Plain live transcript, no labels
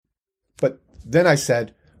But then I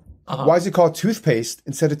said, why is it called toothpaste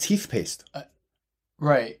instead of teeth paste?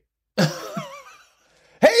 Right.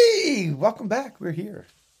 Hey, welcome back. We're here.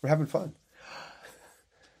 We're having fun.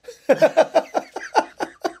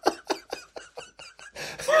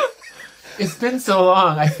 It's been so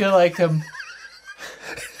long. I feel like I'm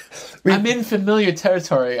in familiar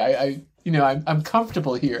territory. I'm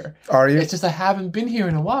comfortable here. Are you? It's just I haven't been here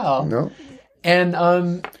in a while. No.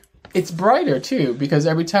 And it's brighter too because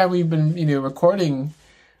every time we've been recording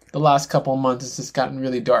the last couple of months, it's just gotten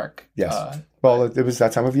really dark. Yes. Well, it was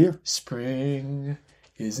that time of year. Spring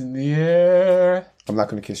is in the air. I'm not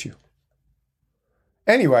going to kiss you.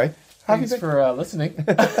 Anyway, thanks for listening.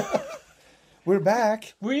 We're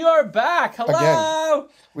back. We are back. Hello.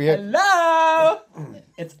 Again. Hello.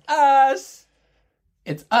 It's us.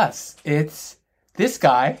 It's us. It's this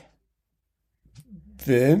guy.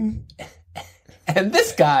 Then. And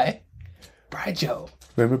this guy. Bri Joe.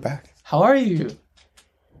 Then we're back. How are you?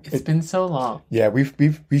 It's been so long. Yeah,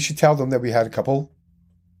 we should tell them that we had a couple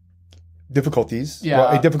difficulties. Yeah.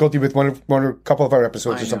 Well, a difficulty with one or a couple of our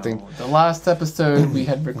episodes or something. The last episode we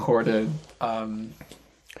had recorded,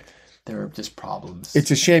 there were just problems. It's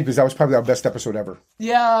a shame because that was probably our best episode ever.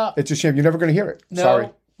 Yeah. It's a shame. You're never going to hear it. No, Sorry.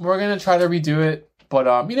 We're going to try to redo it. But,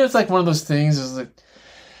 it's like one of those things. It's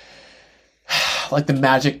like the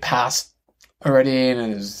magic passed already.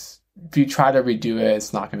 And if you try to redo it,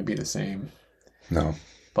 it's not going to be the same. No.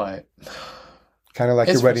 But. Kind of like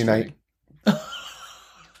your wedding night.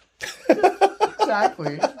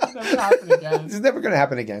 Exactly. It's never happen again. It's never going to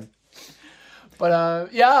happen again.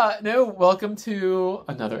 But, welcome to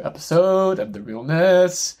another episode of The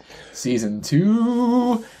Realness. Season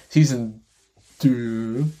 2. Season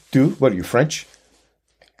 2. Do? What are you, French?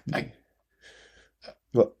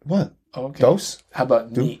 What? Okay. Dos? How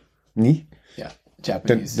about Do? ni? Ni? Yeah,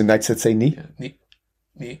 Japanese. The knights that say ni? Yeah, ni.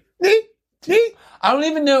 Ni? Ni? I don't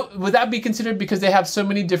even know, would that be considered because they have so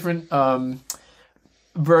many different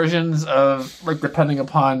versions of, like, depending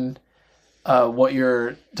upon what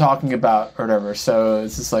you're talking about or whatever. So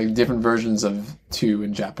it's just like different versions of 2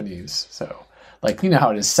 in Japanese. So, like, you know how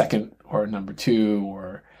it is second or number 2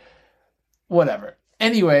 or whatever.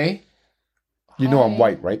 Anyway. You know I'm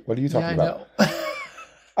white, right? What are you talking about? I know.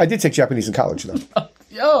 I did take Japanese in college, though.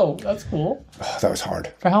 Yo, that's cool. Oh, that was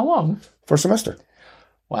hard. For how long? For a semester.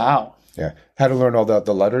 Wow. Yeah. Had to learn all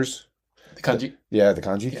the letters. The kanji? The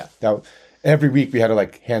kanji. Yeah. Every week we had to,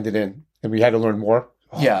 like, hand it in. And we had to learn more.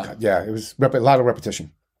 Oh, yeah. God. Yeah, it was a lot of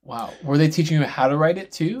repetition. Wow. Were they teaching you how to write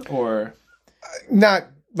it, too? Or... Not...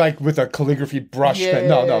 like with a calligraphy brush pen.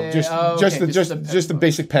 No, just the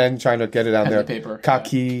basic pen, trying to get it down there. Paper.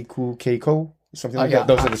 Kaki ku keiko, something like that.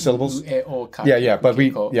 Those are the syllables. But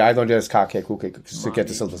I learned it as ka ke ku keiko to get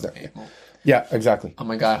the syllables there. Yeah, exactly. Oh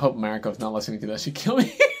my god, I hope Mariko's not listening to this. She'd kill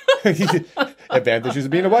me. Advantages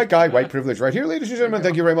of being a white guy, white privilege, right here, ladies and gentlemen.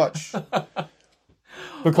 Thank you very much.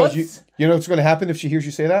 Because you know what's going to happen if she hears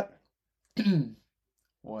you say that?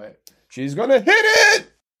 What? She's going to hit it.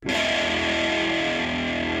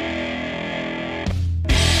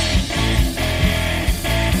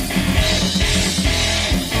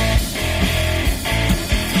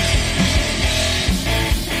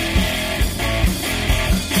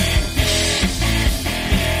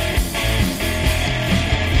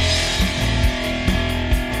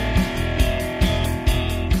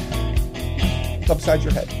 Upside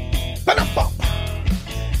your head. Look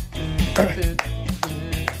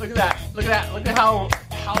at that. Look at how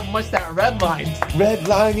much that redlined.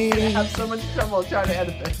 Redlining. I have so much trouble trying to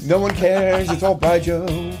edit this. No one cares. It's all Bri Joe.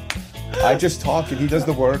 I just talk and he does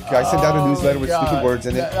the work. I send out a newsletter with stupid words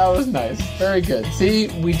in it. That was nice. Very good. See,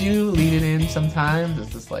 we do lead it in sometimes.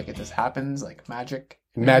 It's just like it just happens like magic.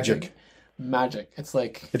 Magic. It's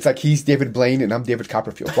like he's David Blaine and I'm David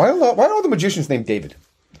Copperfield. Why are all the magicians named David?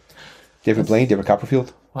 David Blaine, David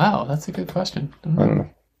Copperfield? Wow, that's a good question. I don't know.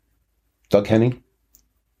 Doug Henning?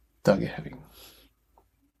 Doug Henning.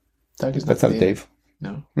 Doug is That's not Dave.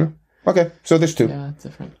 No. Okay, so there's 2. Yeah, it's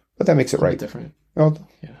different. But that makes it right. Different. Oh,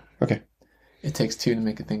 yeah. Okay. It takes 2 to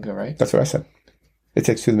make a thing go right. That's what I said. It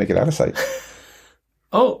takes 2 to make it out of sight.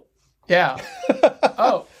 Oh, yeah.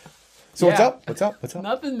 Oh. So yeah. What's up?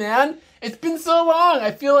 Nothing, man. It's been so long.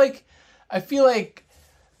 I feel like I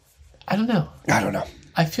don't know.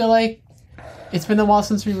 I feel like it's been a while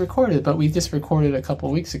since we recorded, but we just recorded a couple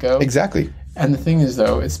weeks ago. Exactly. And the thing is,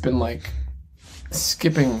 though, it's been like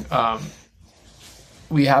skipping.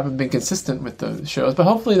 We haven't been consistent with the shows, but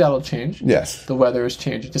hopefully that'll change. Yes. The weather is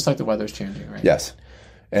changing, just like the weather's changing, right? Yes.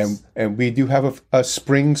 And we do have a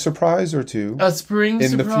spring surprise or two. A spring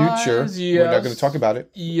in surprise, the future. yes. We're not going to talk about it.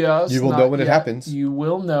 Yes. You will know when it happens. You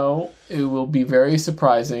will know. It will be very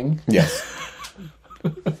surprising. Yes.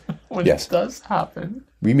 when it does happen.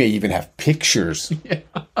 We may even have pictures. Yeah.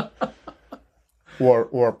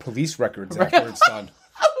 Or police records after it's done.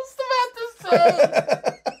 I was about to say.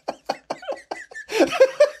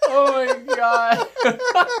 Oh my god.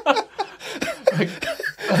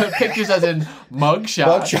 Pictures as in mug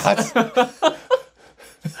shots. That's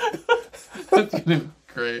gonna be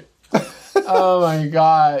great. Oh my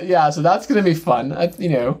god. Yeah, so that's gonna be fun. I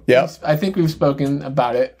think we've spoken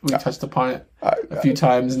about it. We've touched upon it a few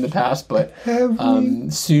times in the past, but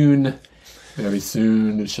soon, very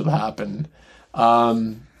soon it shall happen.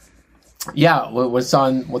 What's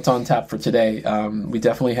on tap for today? We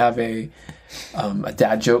definitely have a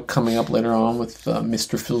dad joke coming up later on with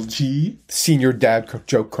Mr. Phil G, senior dad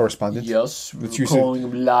joke correspondent. Yes, we're calling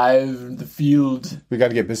him live in the field. We got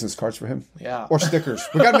to get business cards for him. Yeah, or stickers.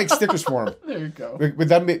 We got to make stickers for him. There you go.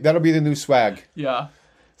 That'll be the new swag. Yeah,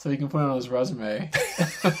 so he can put it on his resume.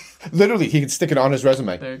 Literally, he can stick it on his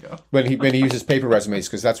resume. There you go. When he uses paper resumes,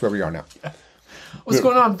 because that's where we are now. Yeah. What's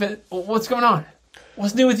going on, Vin? What's going on?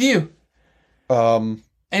 What's new with you?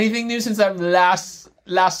 Anything new since I last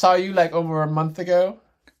saw you like over a month ago?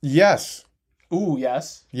 Yes. Ooh,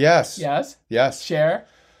 yes. Yes. Yes. Yes. Share.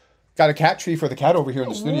 Got a cat tree for the cat over here in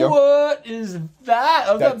the studio. What is that?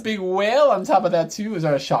 Oh, that big whale on top of that too. Is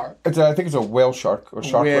that a shark? I think it's a whale shark or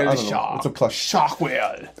shark whale. Shark. It's a plush shark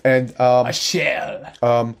whale. And a shell.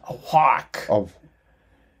 A hawk. Oh.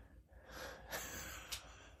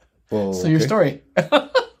 Well, so your story.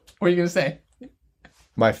 What are you gonna say?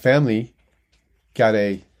 My family got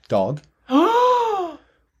a dog.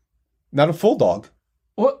 Not a full dog.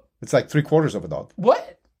 What? It's like 3/4 of a dog.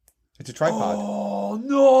 What? It's a tripod. Oh,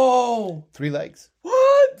 no. 3 legs.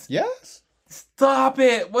 What? Yes. Stop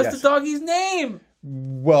it. What's the doggy's name?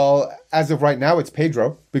 Well, as of right now, it's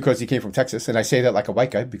Pedro because he came from Texas, and I say that like a white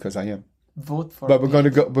guy because I am. Vote for. But we're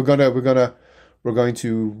going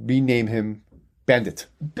to rename him Bandit.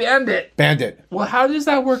 Bandit. Well, how does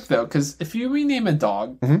that work though? Because if you rename a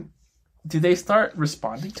dog, do they start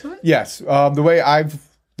responding to it? Yes.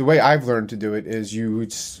 The way I've learned to do it is you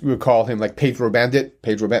would call him like Pedro Bandit.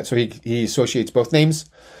 So he associates both names,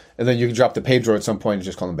 and then you can drop the Pedro at some point and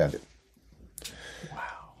just call him Bandit. Wow.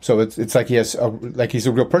 So it's like he's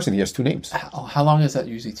a real person. He has 2 names. How long does that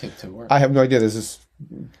usually take to work? I have no idea. This is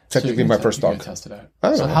technically my first dog. Test it out.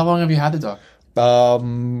 So how long have you had the dog?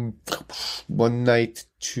 1 night,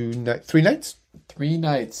 2 nights, 3 nights. 3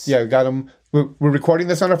 nights. Yeah, we got him. We're recording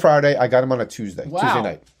this on a Friday. I got him on a Tuesday. Wow. Tuesday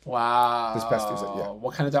night. Wow. This past Tuesday, yeah.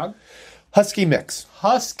 What kind of dog? Husky mix.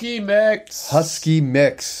 Husker.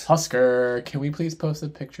 Can we please post a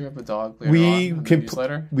picture of a dog later on in the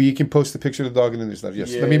newsletter? We can post a picture of the dog in the newsletter,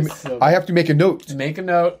 yes. I have to make a note. Make a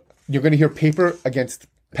note. You're going to hear pen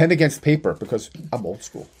against paper because I'm old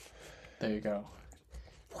school. There you go.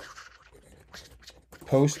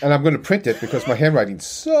 Post, and I'm going to print it because my handwriting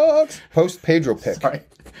sucks. Post Pedro pic. Sorry.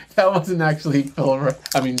 That wasn't actually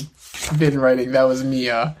Vin writing. That was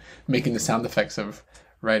me making the sound effects of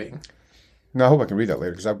writing. No, I hope I can read that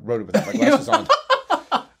later because I wrote it without my glasses on.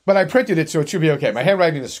 But I printed it, so it should be okay. My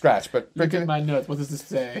handwriting is scratched, but look at my notes. What does this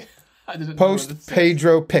say? I didn't Post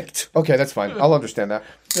Pedro picked. Okay, that's fine. I'll understand that.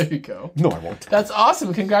 There you go. No, I won't. That's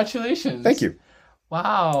awesome. Congratulations. Thank you.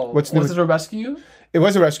 Wow. Was it a rescue? It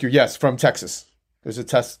was a rescue, yes, from Texas. There's a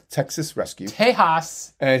Texas rescue.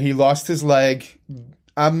 Tejas. And he lost his leg.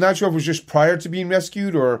 I'm not sure if it was just prior to being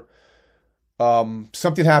rescued or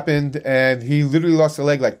something happened, and he literally lost a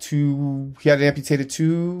leg he had it amputated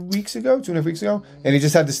 2.5 weeks ago, and he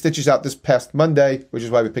just had the stitches out this past Monday, which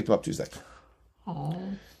is why we picked him up Tuesday. Oh.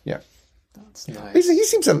 Yeah. That's nice. He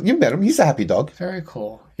seems you met him. He's a happy dog. Very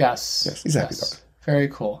cool. Yes. Yes, he's a happy dog. Very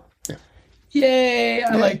cool. Yeah. Yay!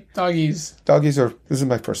 I like doggies. This is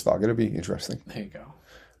my first dog. It'll be interesting. There you go.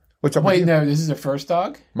 What's up? Wait, no, this is her first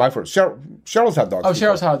dog? My first. Cheryl's had dogs. Oh,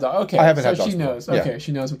 Cheryl's had a dog. Okay. I haven't had dogs. She knows. Before. Okay, Yeah.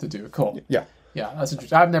 she knows what to do. Cool. Yeah. Yeah, that's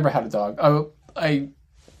interesting. I've never had a dog. I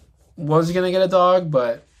was going to get a dog,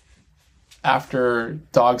 but after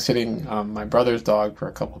dog sitting my brother's dog for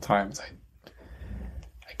a couple times,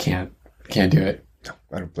 I can't do it. No,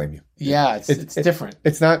 I don't blame you. Yeah, it's different.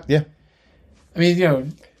 It's not, yeah. I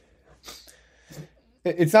mean,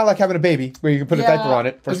 it's not like having a baby where you can put a diaper on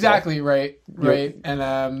it. Exactly, right.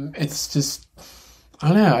 And it's just, I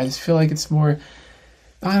don't know. I just feel like it's more,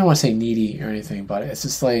 I don't want to say needy or anything, but it's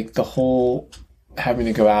just like the whole having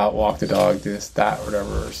to go out, walk the dog, do this, that,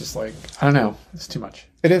 whatever. It's just like, I don't know. It's too much.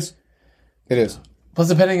 It is. Plus,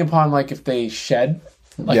 depending upon like if they shed,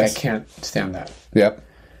 like yes. I can't stand that. Yep.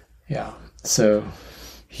 Yeah. So.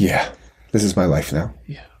 Yeah. This is my life now.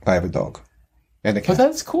 Yeah. I have a dog and a But cat.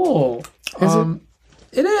 that's cool. Is it?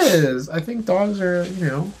 It is. I think dogs are,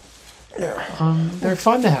 they're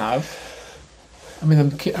fun to have. I mean,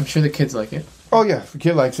 I'm sure the kids like it. Oh, yeah. The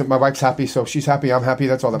kid likes it. My wife's happy, so if she's happy, I'm happy.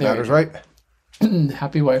 That's all that There matters, you right?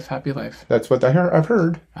 Happy wife, happy life. That's what I've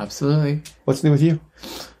heard. Absolutely. What's new with you?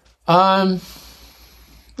 I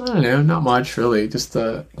don't know. Not much, really. Just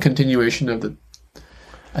the continuation of the...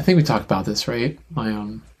 I think we talked about this, right?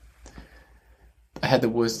 I had the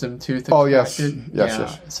wisdom tooth extracted. Oh, yes.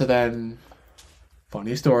 Yes. So then,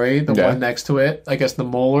 funny story, the Yeah. one next to it, I guess the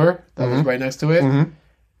molar that was right next to it,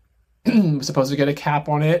 was supposed to get a cap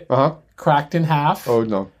on it, Uh-huh. cracked in half, Oh,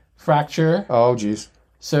 no. fracture. Oh, geez.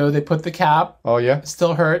 So they put the cap, Oh, yeah? it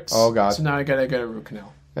still hurts. Oh, God. So now I gotta get a root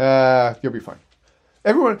canal. You'll be fine.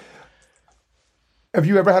 Everyone... Have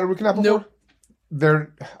you ever had a root canal before?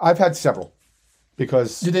 Nope. I've had several.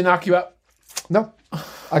 Because... Did they knock you out? No.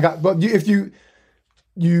 If you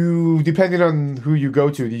depending on who you go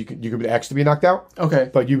to, you can be asked to be knocked out, Okay.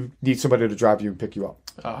 but you need somebody to drive you and pick you up.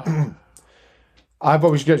 Oh. I've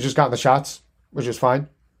always just gotten the shots, which is fine.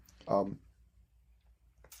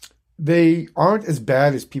 They aren't as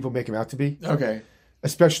bad as people make them out to be, Okay.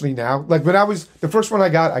 especially now. Like when the first one I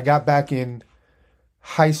got back in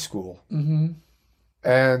high school. Mm-hmm.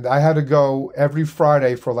 And I had to go every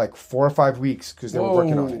Friday for like 4 or 5 weeks because they were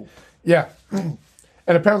working on it. Yeah. And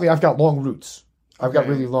apparently I've got long roots. I've got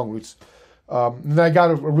really long roots. And then I got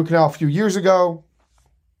a root canal a few years ago.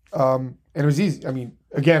 And it was easy. I mean,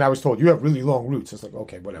 again, I was told, you have really long roots. It's like,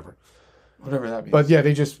 okay, whatever. Whatever that means. But yeah,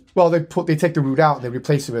 they take the root out and they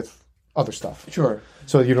replace it with other stuff. Sure.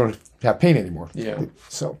 So you don't have pain anymore. Yeah.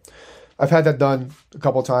 So I've had that done a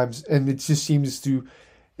couple of times. And it just seems to...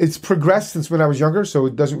 It's progressed since when I was younger, so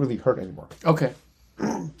it doesn't really hurt anymore. Okay.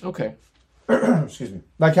 Okay. Excuse me.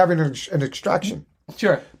 Like having an extraction.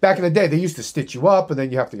 Sure. Back in the day, they used to stitch you up, and then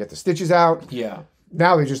you have to get the stitches out. Yeah.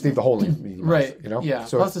 Now they just leave the hole in. Right. You know. Yeah.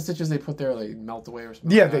 So Plus the stitches they put there like melt away or something.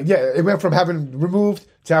 yeah, like that. yeah. It went from having removed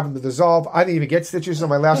to having to dissolve. I didn't even get stitches on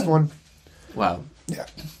my last one. Wow. Yeah.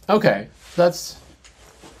 Okay. That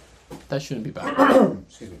shouldn't be bad.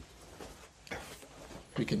 Excuse me.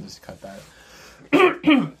 We can just cut that.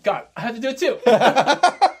 God, I had to do it too.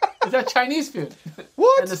 Is that Chinese food?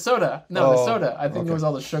 What? And the soda. No, the Oh, soda. I think okay. it was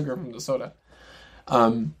all the sugar from the soda.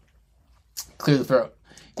 Clear the throat.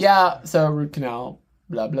 Yeah, so root canal,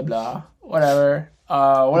 blah, blah, blah. Whatever.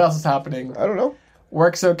 What else is happening? I don't know.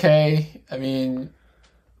 Work's okay. I mean,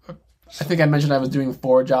 I think I mentioned I was doing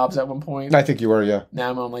 4 jobs at one point. I think you were, yeah. Now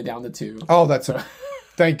I'm only down to 2. Oh,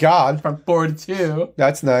 thank God. From 4 to 2.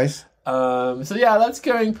 That's nice. So yeah, that's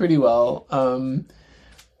going pretty well.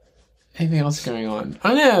 Anything else going on? I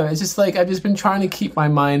don't know. It's just like I've just been trying to keep my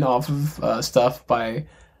mind off of stuff by,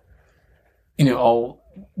 all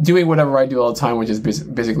doing whatever I do all the time, which is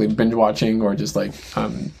basically binge watching or just like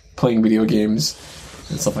playing video games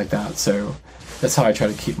and stuff like that. So that's how I try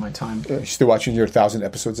to keep my time. You still watching your 1,000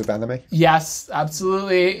 episodes of anime? Yes,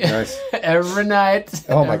 absolutely. Nice. Every night.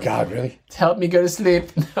 Oh my God, really? To help me go to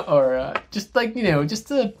sleep, or just like just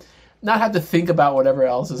to not have to think about whatever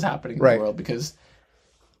else is happening in Right. the world, because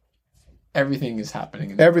everything is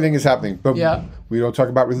happening. Everything is happening, but Yeah. we don't talk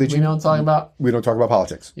about religion. We don't talk about We don't talk about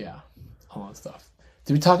politics. all that stuff.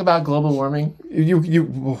 Did we talk about global warming?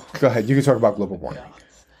 You go ahead. You can talk about global warming.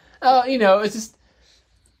 It's just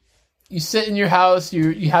you sit in your house,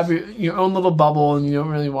 you have your own little bubble, and you don't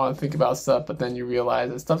really want to think about stuff, but then you realize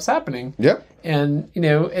that stuff's happening. Yep. And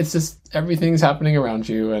it's just everything's happening around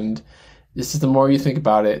you, and it's just the more you think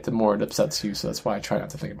about it, the more it upsets you. So that's why I try not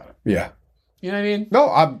to think about it. Yeah. You know what I mean? No,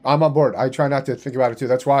 I'm on board. I try not to think about it too.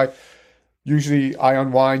 That's why usually I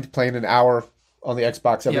unwind playing an hour on the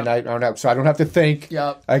Xbox every night, so I don't have to think.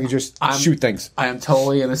 Yep. I can just shoot things. I am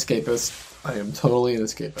totally an escapist. I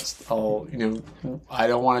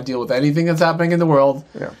don't want to deal with anything that's happening in the world.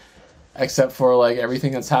 Yeah. Except for like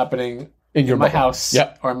everything that's happening In your my bubble. house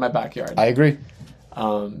Yep. or in my backyard. I agree.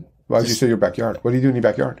 Why Why would you say your backyard? What do you do in your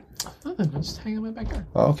backyard? Nothing. I'm just hanging in my backyard.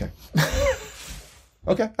 Oh, okay.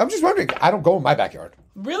 Okay. I'm just wondering. I don't go in my backyard.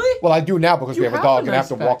 Really? Well, I do now because we have a dog and I have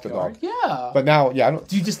nice to walk the dog. backyard. Yeah. But now, yeah, I don't.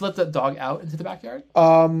 Do you just let the dog out into the backyard?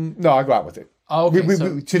 No, I go out with it. Oh, okay.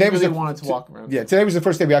 Today you was really the- wanted to walk around. Yeah, today was the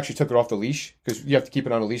first day we actually took it off the leash because you have to keep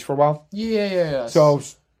it on a leash for a while. Yeah. So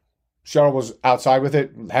Cheryl was outside with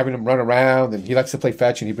it, having him run around, and he likes to play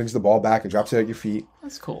fetch, and he brings the ball back and drops it at your feet.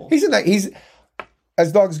 That's cool. He's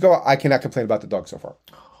as dogs go, I cannot complain about the dog so far.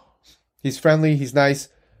 He's friendly. He's nice.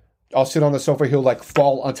 I'll sit on the sofa. He'll like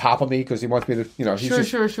fall on top of me because he wants me to. He's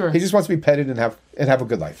Sure. He just wants to be petted and have a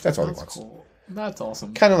good life. That's all he wants. Cool. That's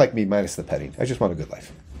awesome. Kind of like me, minus the petting. I just want a good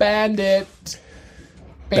life. Bandit.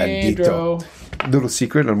 Pedro. Bandito. Little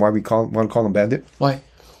secret on why we want to call him Bandit. Why?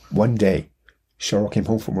 One day, Cheryl came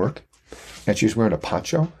home from work, and she was wearing a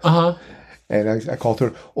poncho. Uh-huh. And I called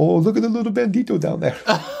her, oh, look at the little Bandito down there.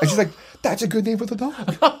 And she's like, that's a good name for the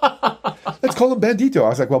dog. Let's call him Bandito. I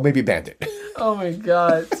was like, well, maybe Bandit. Oh, my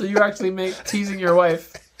God. So you actually teasing your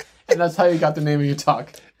wife, and that's how you got the name of your dog.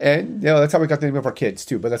 And, that's how we got the name of our kids,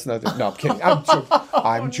 too. But that's not... No, I'm kidding.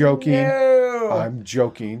 I'm joking. No. I'm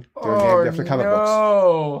joking. They're named after comic books.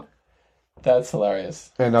 Oh, that's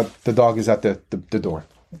hilarious. And the dog is at the door.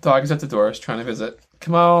 The dog is at the door. He's trying to visit.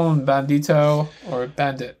 Come on, Bandito or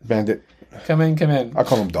Bandit. Bandit. Come in. I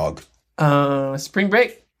call him Dog. Spring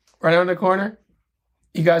break, right around the corner.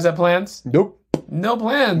 You guys have plans? Nope. No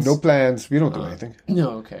plans. No plans. We don't do anything.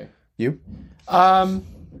 No, okay. You?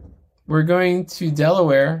 We're going to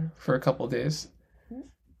Delaware for a couple of days.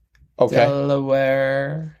 Okay.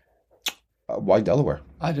 Delaware. Why Delaware?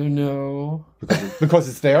 I don't know. Because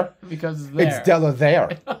it's there? Because it's there. It's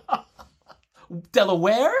Delaware.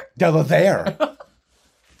 Delaware? Delaware.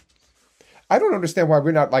 I don't understand why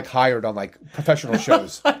we're not hired on professional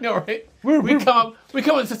shows. I know, right? We come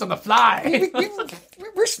and sit on the fly.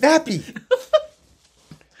 We're snappy.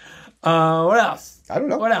 What else? I don't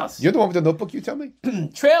know. What else? You're the one with the notebook, you tell me.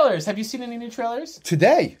 Trailers. Have you seen any new trailers?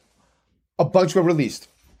 Today, a bunch were released.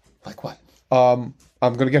 Like what? I'm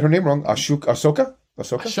going to get her name wrong. Ahsoka?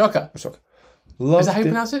 Ashoka. Loved Is that how you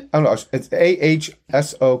pronounce it? I don't know. It's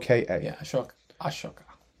Ahsoka. Yeah, Ashoka.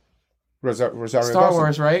 Rosario Star Dawson.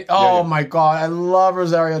 Wars, right? Yeah, Oh yeah. my God, I love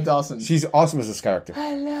Rosario Dawson. She's awesome as this character.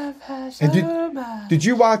 I love her so And much. Did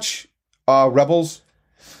you watch Rebels?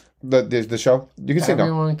 The show? You can say no.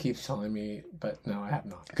 Everyone keeps telling me, but no, I have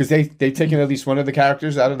not. Because they've taken at least one of the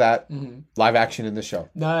characters out of that Mm-hmm. live action in the show.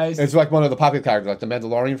 Nice. It's like one of the popular characters, like the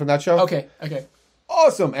Mandalorian from that show. Okay.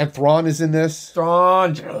 Awesome. And Thrawn is in this.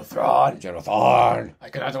 General Thrawn. General Thrawn. I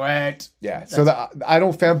cannot wait. Yeah. So I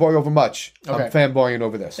don't fanboy over much. Okay. I'm fanboying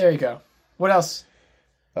over this. There you go. What else?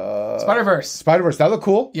 Spider-Verse. Spider-Verse. That looked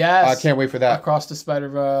cool. Yes. I can't wait for that. Across the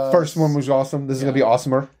Spider-Verse. First one was awesome. This is going to be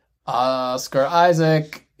awesomer. Oscar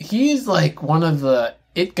Isaac. He's like one of the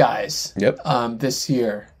it guys. Yep. This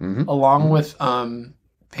year, along with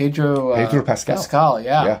Pedro Pascal.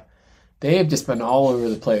 Yeah. They have just been all over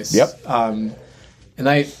the place. Yep. And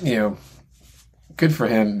good for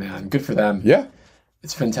him, man. Good for them. Yeah.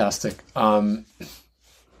 It's fantastic. What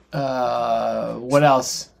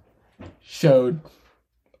else? Showed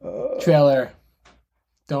trailer.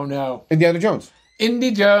 Don't know. Indiana Jones.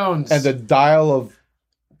 Indy Jones. And the Dial of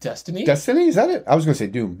Destiny? Destiny? Is that it? I was going to say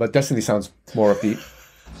Doom, but Destiny sounds more upbeat.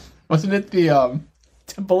 Wasn't it the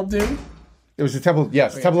Temple of Doom? It was the Temple.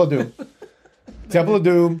 Yes, Temple of Doom. Temple of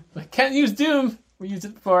Doom. I can't use Doom. We used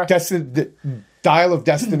it before. Dial of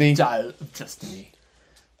Destiny. Dial of Destiny.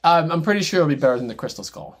 I'm pretty sure it'll be better than the Crystal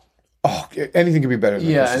Skull. Oh, anything could be better than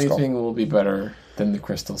the Crystal Skull. Anything will be better than the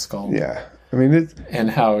Crystal Skull. Yeah. I mean, and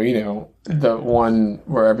how, the one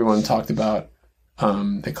where everyone talked about,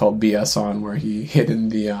 they called BS on, where he hid in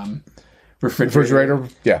the refrigerator.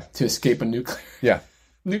 Yeah. To escape a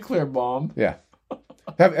nuclear bomb. Yeah.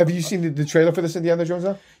 Have you seen the trailer for this Indiana Jones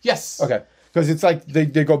though? Yes. Okay. Because it's like they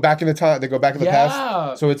go back in the time. They go back in the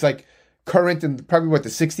past. So it's like current and probably the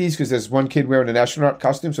 60s, because there's one kid wearing an astronaut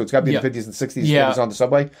costume. So it's got to be in the 50s and 60s. Yeah. When he's on the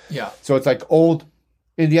subway. Yeah. So it's like old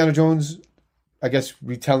Indiana Jones, I guess,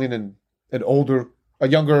 retelling a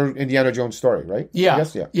younger Indiana Jones story, right? Yeah. I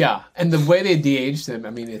guess, yeah. And the way they de-aged him, I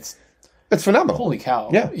mean, it's phenomenal. Holy cow.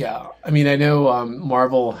 Yeah. Yeah. I mean, I know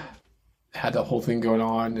Marvel had the whole thing going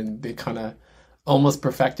on, and they kind of almost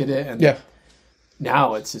perfected it. And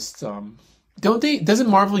now it's just, doesn't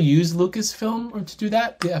Marvel use Lucasfilm or to do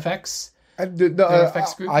that? The FX? The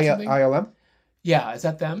FX group or something? ILM? Yeah, is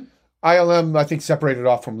that them? ILM, I think, separated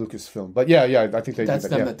off from Lucasfilm. But yeah, I think they That's do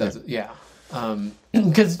that. them that does it, yeah.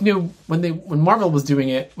 Because, when Marvel was doing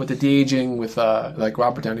it with the de-aging with, like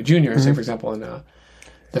Robert Downey Jr., say, for example, in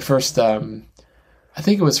the first, I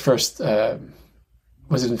think it was first,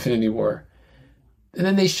 was it Infinity War? And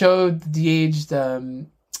then they showed the de-aged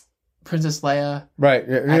Princess Leia right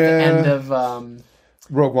at the end of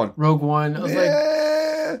Rogue One. I was like,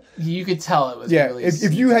 you could tell it was really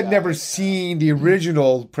if you had never seen the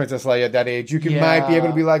original Princess Leia at that age, you might be able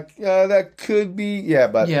to be like, that could be,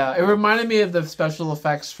 but... Yeah, it reminded me of the special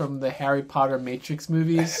effects from the Harry Potter Matrix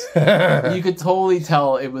movies. You could totally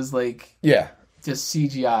tell it was like... Yeah. Just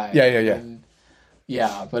CGI.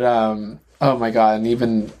 Yeah. But, oh my god, and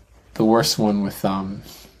even the worst one with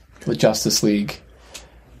the Justice League,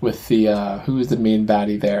 with the, who was the main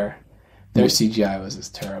baddie there? Their CGI was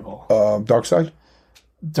just terrible. Darkseid?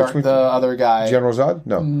 The other guy. General Zod?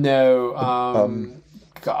 No. No.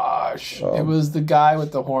 It was the guy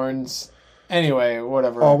with the horns. Anyway,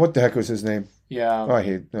 whatever. Oh, what the heck was his name? Yeah. Oh, I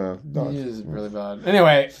hate. No. He is really bad.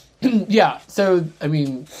 Anyway, yeah. So I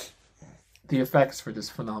mean, the effects were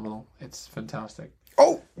just phenomenal. It's fantastic.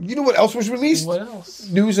 Oh, you know what else was released? What else?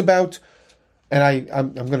 News about, and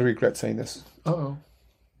I'm going to regret saying this. Uh-oh.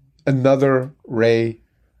 Another Rey,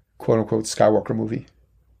 quote unquote, Skywalker movie.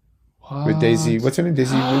 What? With Daisy, what's her name?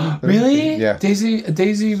 Daisy Ridley? Really? Yeah.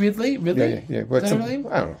 Daisy Ridley? Really? Yeah. What's Is that her name?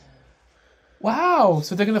 I don't know. Wow.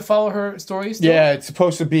 So they're going to follow her story still? Yeah, it's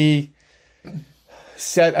supposed to be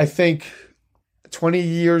set, I think, 20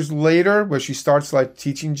 years later, where she starts like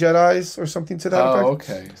teaching Jedis or something to that effect. Oh,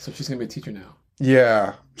 okay. So she's going to be a teacher now.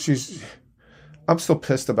 Yeah, I'm still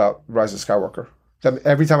pissed about Rise of Skywalker.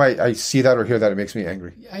 Every time I see that or hear that, it makes me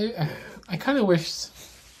angry. I kind of wish.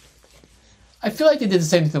 I feel like they did the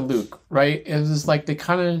same thing to Luke, right? It was just like they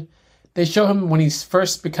show him when he's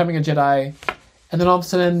first becoming a Jedi, and then all of a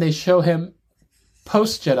sudden they show him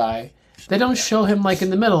post Jedi. They don't show him like in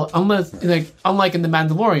the middle, unless unlike in the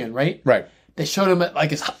Mandalorian, right? Right. They showed him at like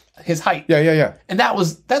his height. Yeah. And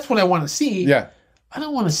that's what I want to see. Yeah. I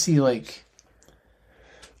don't want to see like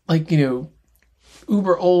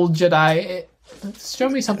uber old Jedi. Show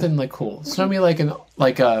me something like cool. Show me like a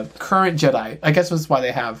current Jedi. I guess that's why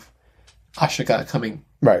they have Ashoka coming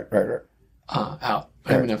Right. out. I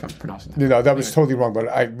don't even know if I'm pronouncing that. That was totally wrong,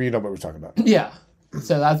 but we know what we're talking about. Yeah.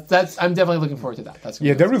 So that's I'm definitely looking forward to that.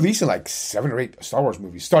 They're releasing like 7 or 8 Star Wars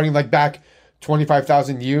movies, starting like back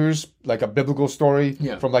 25,000 years, like a biblical story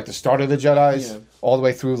from like the start of the Jedis all the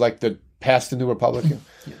way through like the past the New Republic.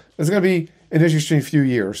 It's going to be an interesting few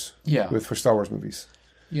years for Star Wars movies.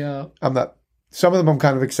 Yeah. I'm not. Some of them I'm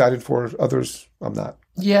kind of excited for. Others I'm not.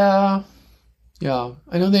 Yeah.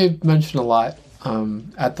 I know they mentioned a lot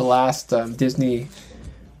at the last Disney.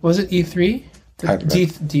 Was it E3?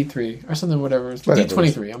 D3 or something, whatever.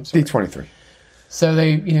 D23. I'm sorry. D23. So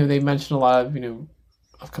they mentioned a lot of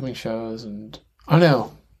upcoming shows, and I don't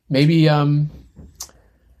know. Maybe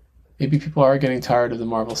people are getting tired of the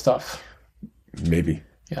Marvel stuff. Maybe.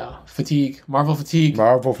 Yeah, fatigue. Marvel fatigue.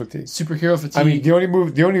 Superhero fatigue. I mean,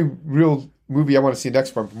 the only real movie I want to see next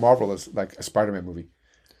from Marvel is like a Spider-Man movie.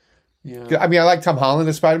 Yeah. I mean, I like Tom Holland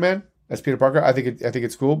as Spider-Man, as Peter Parker. I think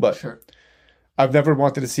it's cool, but sure. I've never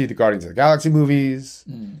wanted to see the Guardians of the Galaxy movies.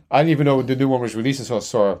 I didn't even know the new one was releasing, so I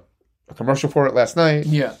saw a commercial for it last night.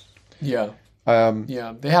 Yeah.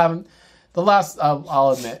 They haven't. The last,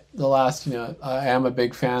 I'll admit, I am a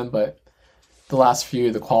big fan, but the last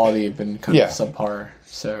few, the quality have been kind of subpar.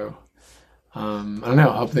 So, I don't know.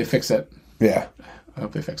 I hope they fix it. Yeah. I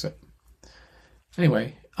hope they fix it.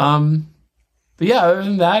 Anyway, but yeah, other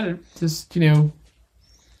than that, just, doing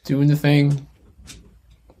the thing.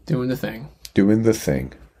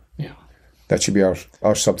 Yeah. That should be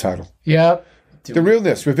our subtitle. Yep. The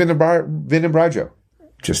realness with Vin and Brajo.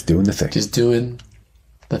 Just doing the thing. Just doing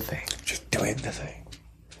the thing. Just doing the thing.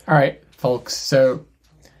 All right, folks. So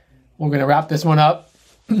we're going to wrap this one up.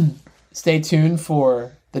 Stay tuned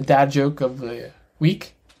for the dad joke of the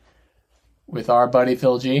week with our buddy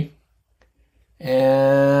Phil G.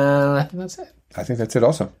 And I think that's it. I think that's it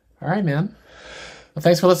also. All right, man. Well,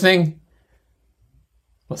 thanks for listening.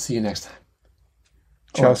 We'll see you next time.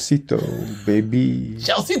 Ciaocito, baby.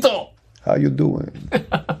 Ciaocito. How you doing?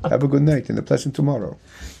 Have a good night and a pleasant tomorrow.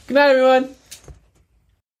 Good night, everyone.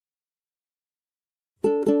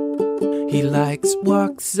 He likes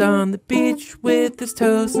walks on the beach with his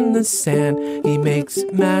toes in the sand. He makes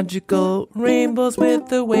magical rainbows with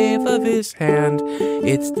the wave of his hand.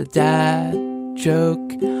 It's the dad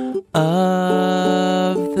joke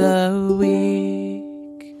of the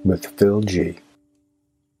week. With Phil G.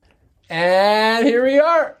 And here we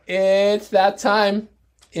are. It's that time.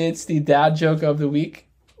 It's the dad joke of the week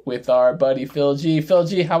with our buddy Phil G. Phil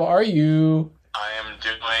G, how are you? I am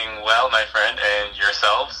doing well, my friend, and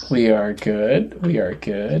yourselves? We are good. We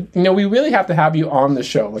really have to have you on the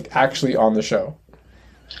show, like actually on the show.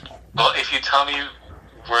 Well, if you tell me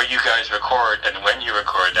where you guys record and when you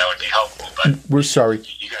record, that would be helpful, but we're sorry.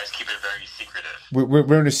 You guys keep it very secretive.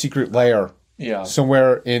 We're in a secret lair. Yeah.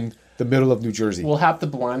 Somewhere in the middle of New Jersey. We'll have to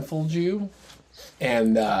blindfold you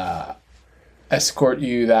and escort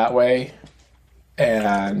you that way,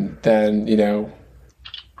 and then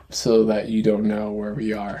so that you don't know where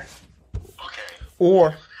we are. Okay.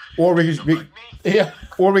 Or we could Yeah.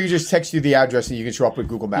 Or we could just text you the address and you can show up with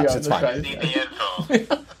Google Maps. Yeah, it's that's fine. I need the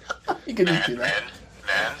info. You can do that.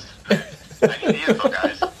 I need the info,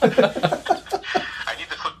 guys. I need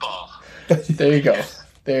the football. There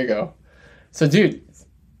you go. So, dude,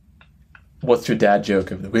 what's your dad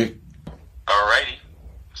joke of the week? Alrighty.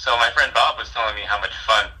 So my friend Bob was telling me how much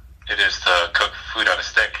fun it is to cook food on a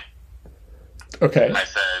stick. Okay. I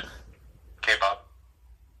said, "Okay, Bob."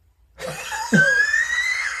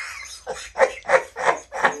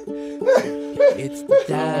 It's the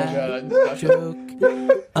dad joke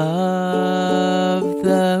of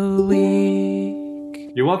the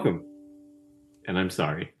week. You're welcome. And I'm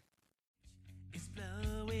sorry. It's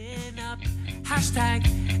blowing up. Hashtag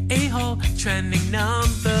a-hole trending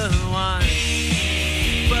number one.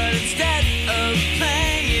 But instead of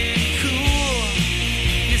playing cool,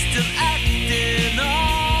 you're still acting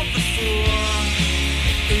all the fool.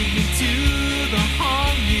 Ignorant to the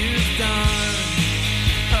harm you've done.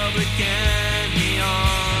 Public enemy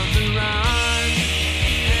on the run.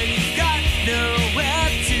 And you've got nowhere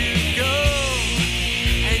to go.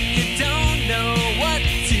 And you don't know what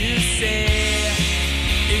to say.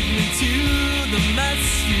 Ignorant to the mess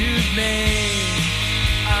you've made.